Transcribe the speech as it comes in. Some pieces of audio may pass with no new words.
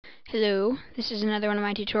Hello, this is another one of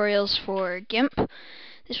my tutorials for GIMP.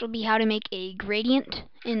 This will be how to make a gradient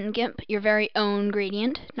in GIMP, your very own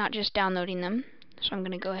gradient, not just downloading them. So I'm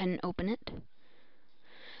going to go ahead and open it.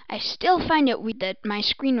 I still find it weird that my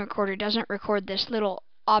screen recorder doesn't record this little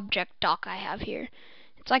object dock I have here.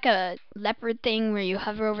 It's like a leopard thing where you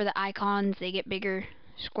hover over the icons, they get bigger,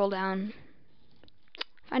 scroll down.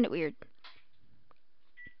 I find it weird.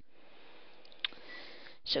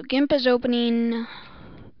 So GIMP is opening.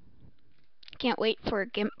 Can't wait for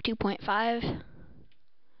GIMP 2.5,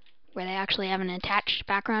 where they actually have an attached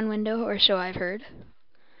background window, or so I've heard.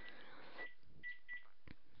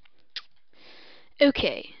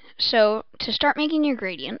 Okay, so to start making your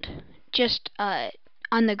gradient, just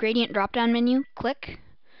on the gradient drop-down menu, click,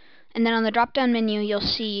 and then on the drop-down menu you'll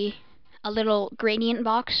see a little gradient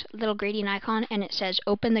box, a little gradient icon, and it says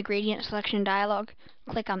Open the Gradient Selection Dialog.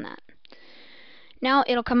 Click on that. Now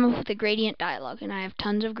it'll come up with the gradient dialog, and I have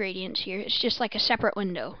tons of gradients here. It's just like a separate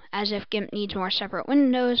window, as if GIMP needs more separate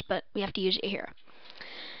windows, but we have to use it here.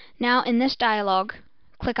 Now in this dialog,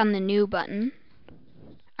 click on the New button.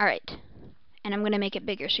 Alright, and I'm going to make it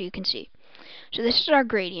bigger so you can see. So this is our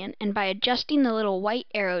gradient, and by adjusting the little white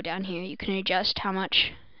arrow down here, you can adjust how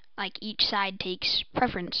much each side takes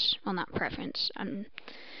preference. Well, not preference.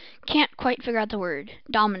 Can't quite figure out the word.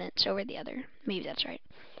 Dominance over the other. Maybe that's right.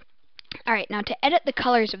 Alright, now to edit the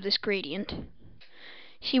colors of this gradient,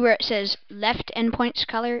 see where it says left endpoints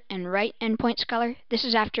color and right endpoints color? This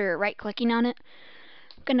is after right-clicking on it.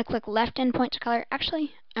 I'm going to click left endpoints color.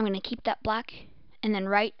 Actually, I'm going to keep that black, and then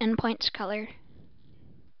right endpoints color,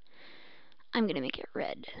 I'm going to make it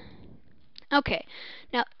red. Okay,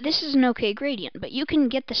 now this is an okay gradient, but you can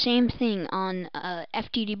get the same thing on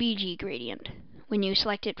FTDBG gradient when you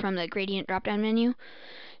select it from the gradient drop-down menu.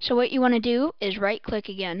 So what you want to do is right-click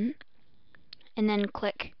again, and then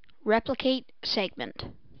click Replicate Segment.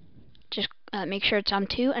 Just make sure it's on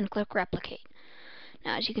 2 and click Replicate.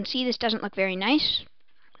 Now as you can see, this doesn't look very nice.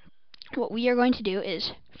 What we are going to do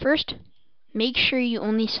is, first, make sure you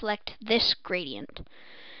only select this gradient.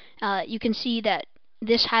 You can see that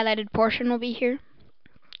this highlighted portion will be here.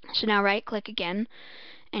 So now right click again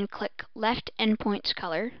and click left endpoints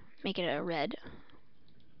color, make it a red.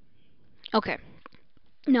 Okay.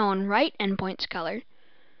 Now on right endpoints color,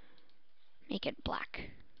 make it black.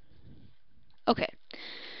 Okay.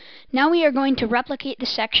 Now we are going to replicate the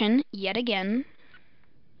section yet again.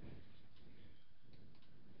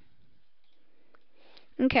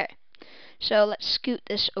 Okay. So let's scoot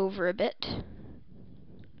this over a bit.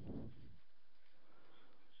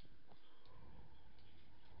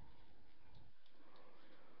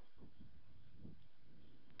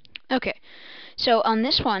 Okay. So on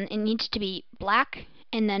this one, it needs to be black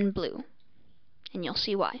and then blue. And you'll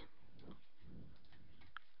see why.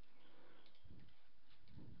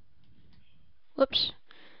 Whoops,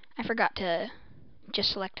 I forgot to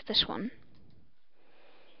just select this one.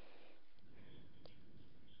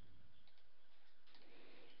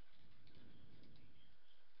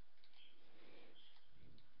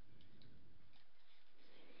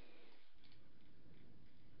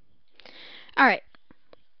 Alright,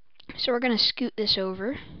 so we're going to scoot this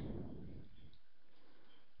over.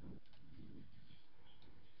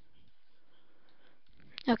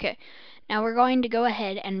 Okay, now we're going to go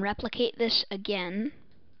ahead and replicate this again.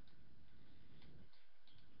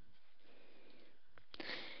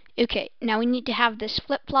 Okay, now we need to have this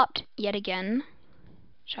flip-flopped yet again.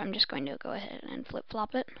 So I'm just going to go ahead and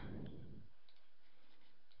flip-flop it.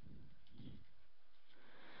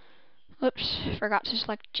 Whoops, forgot to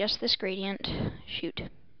select just this gradient. Shoot.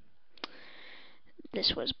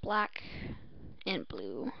 This was black and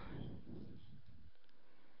blue.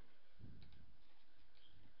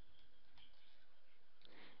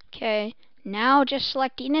 Okay, now just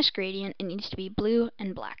selecting this gradient, it needs to be blue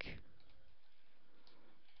and black.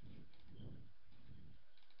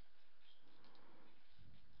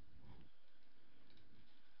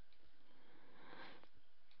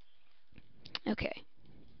 Okay.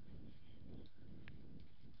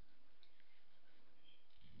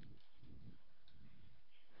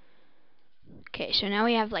 Okay, so now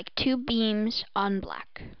we have like 2 beams on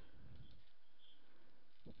black.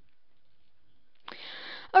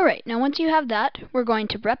 Alright, now once you have that, we're going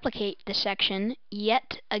to replicate the section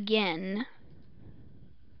yet again.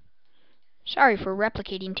 Sorry for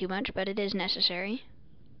replicating too much, but it is necessary.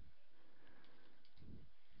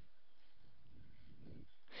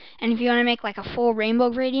 And if you want to make like a full rainbow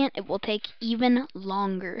gradient, it will take even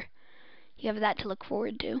longer. You have that to look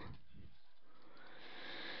forward to.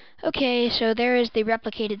 Okay, so there is the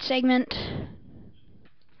replicated segment.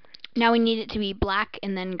 Now we need it to be black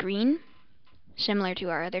and then green. similar to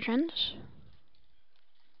our other trends.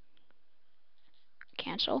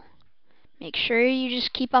 Cancel. Make sure you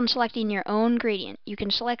just keep on selecting your own gradient. You can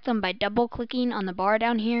select them by double-clicking on the bar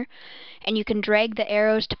down here, and you can drag the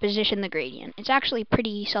arrows to position the gradient. It's actually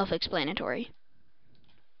pretty self-explanatory.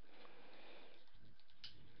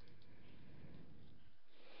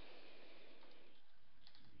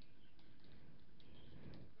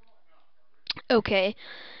 Okay,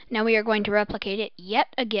 now we are going to replicate it yet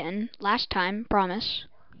again. Last time, promise.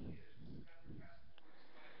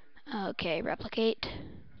 Okay, replicate.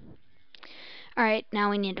 Alright, now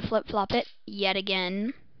we need to flip-flop it yet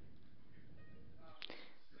again.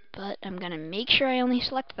 But I'm going to make sure I only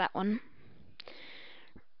select that one.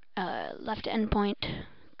 Left endpoint,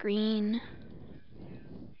 green.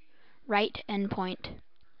 Right endpoint,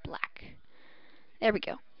 black. There we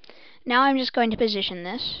go. Now I'm just going to position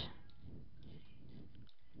this.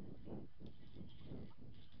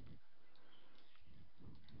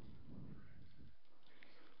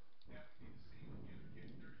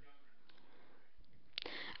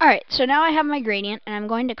 Alright, so now I have my gradient, and I'm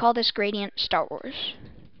going to call this gradient Star Wars.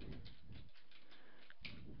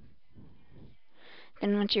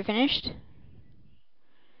 Then once you're finished,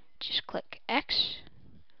 just click X,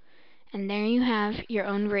 and there you have your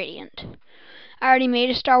own gradient. I already made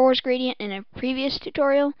a Star Wars gradient in a previous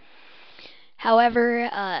tutorial. However,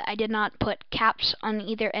 I did not put caps on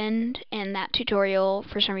either end, and that tutorial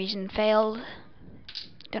for some reason failed.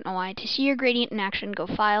 Don't know why. To see your gradient in action, go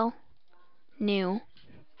File, New.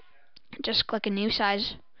 Just click a new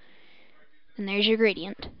size, and there's your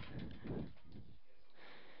gradient.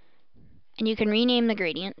 And you can rename the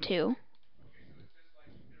gradient too.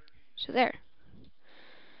 So there.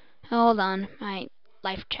 Hold on, my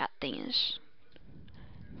live chat thing is...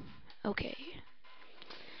 Okay.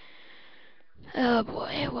 Oh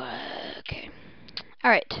boy, okay.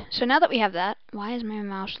 Alright, so now that we have that, why is my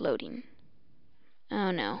mouse loading?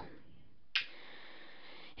 Oh no.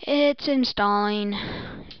 It's installing.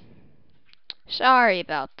 Sorry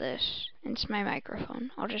about this. It's my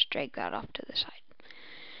microphone. I'll just drag that off to the side.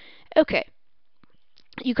 Okay.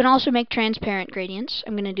 You can also make transparent gradients.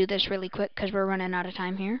 I'm going to do this really quick because we're running out of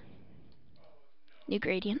time here. New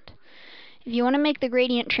gradient. If you want to make the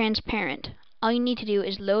gradient transparent, all you need to do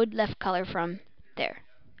is load left color from there.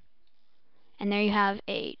 And there you have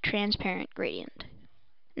a transparent gradient.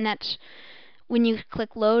 And that's when you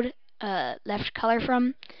click load left color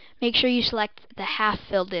from, make sure you select the half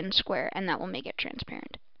filled in square, and that will make it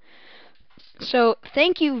transparent. So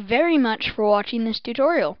thank you very much for watching this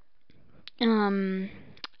tutorial.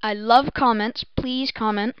 I love comments. Please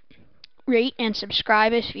comment, rate, and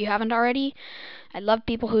subscribe if you haven't already. I love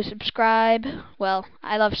people who subscribe. Well,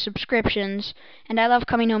 I love subscriptions, and I love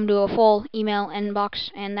coming home to a full email inbox,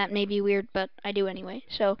 and that may be weird, but I do anyway.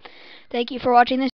 So thank you for watching this